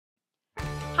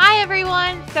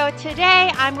everyone! So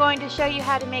today I'm going to show you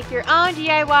how to make your own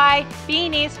DIY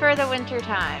beanies for the winter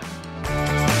time.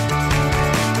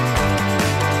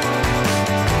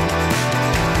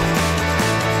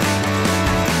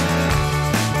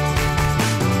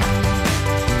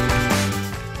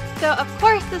 So of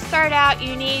course, to start out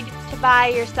you need to buy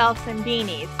yourself some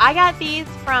beanies. I got these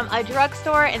from a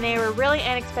drugstore and they were really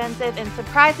inexpensive and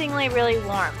surprisingly really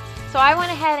warm. So I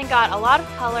went ahead and got a lot of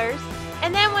colors.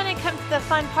 And then when it comes to the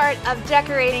fun part of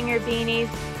decorating your beanies,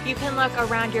 you can look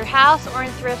around your house or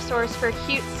in thrift stores for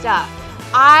cute stuff.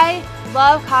 I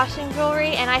love costume jewelry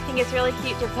and I think it's really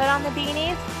cute to put on the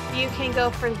beanies. You can go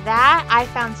for that. I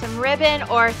found some ribbon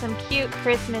or some cute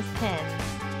Christmas pins.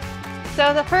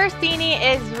 So the first beanie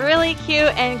is really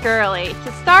cute and girly.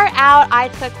 To start out, I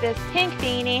took this pink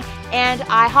beanie and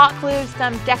I hot glued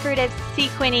some decorative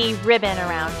sequiny ribbon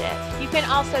around it. You can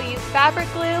also use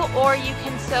fabric glue or you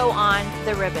can sew on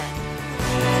the ribbon.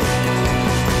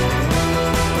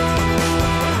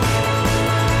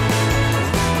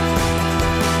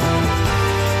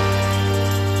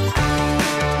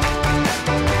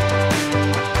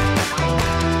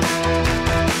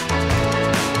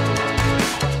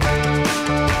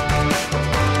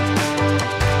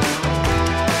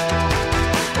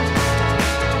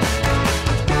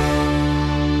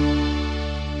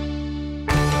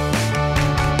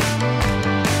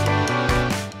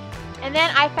 And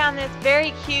then I found this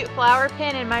very cute flower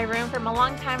pin in my room from a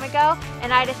long time ago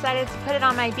and I decided to put it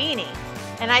on my beanie.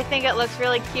 And I think it looks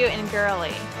really cute and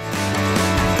girly.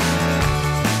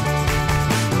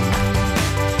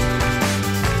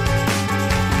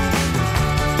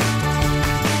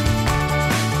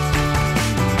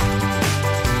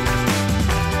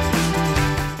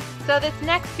 So this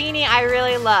next beanie I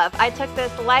really love. I took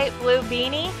this light blue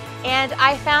beanie and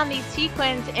I found these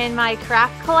sequins in my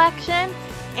craft collection.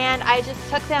 And I just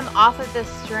took them off of the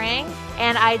string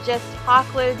and I just hot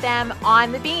glued them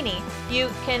on the beanie. You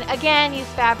can again use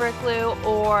fabric glue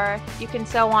or you can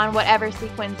sew on whatever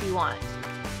sequins you want.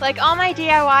 Like all my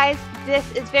DIYs,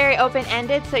 this is very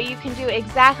open-ended so you can do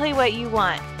exactly what you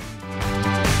want.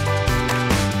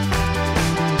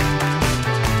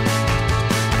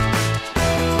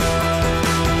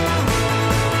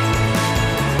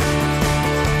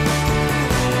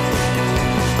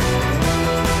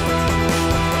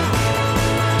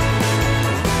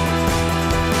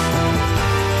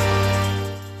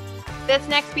 This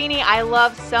next beanie I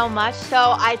love so much,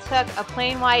 so I took a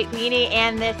plain white beanie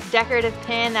and this decorative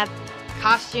pin that's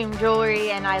costume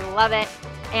jewelry and I love it.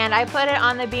 And I put it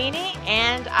on the beanie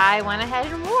and I went ahead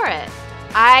and wore it.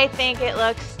 I think it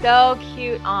looks so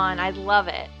cute on. I love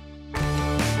it.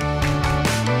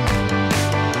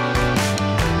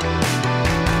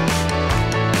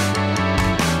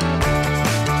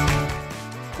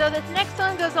 So this next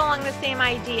one goes along the same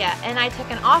idea, and I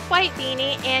took an off-white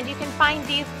beanie, and you can find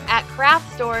these at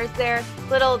craft stores. They're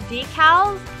little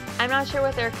decals. I'm not sure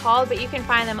what they're called, but you can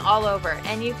find them all over.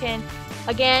 And you can,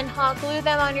 again, hot glue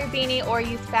them on your beanie or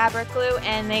use fabric glue,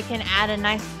 and they can add a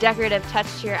nice decorative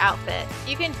touch to your outfit.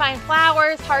 You can find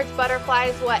flowers, hearts,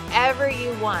 butterflies, whatever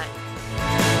you want.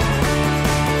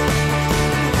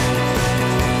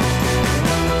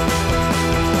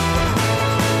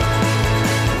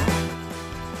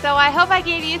 So I hope I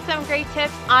gave you some great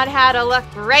tips on how to look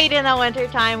great in the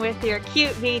wintertime with your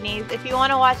cute beanies. If you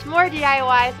want to watch more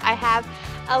DIYs, I have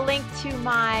a link to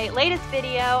my latest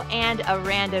video and a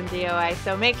random DIY,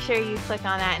 so make sure you click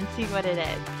on that and see what it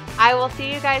is. I will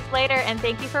see you guys later and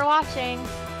thank you for watching.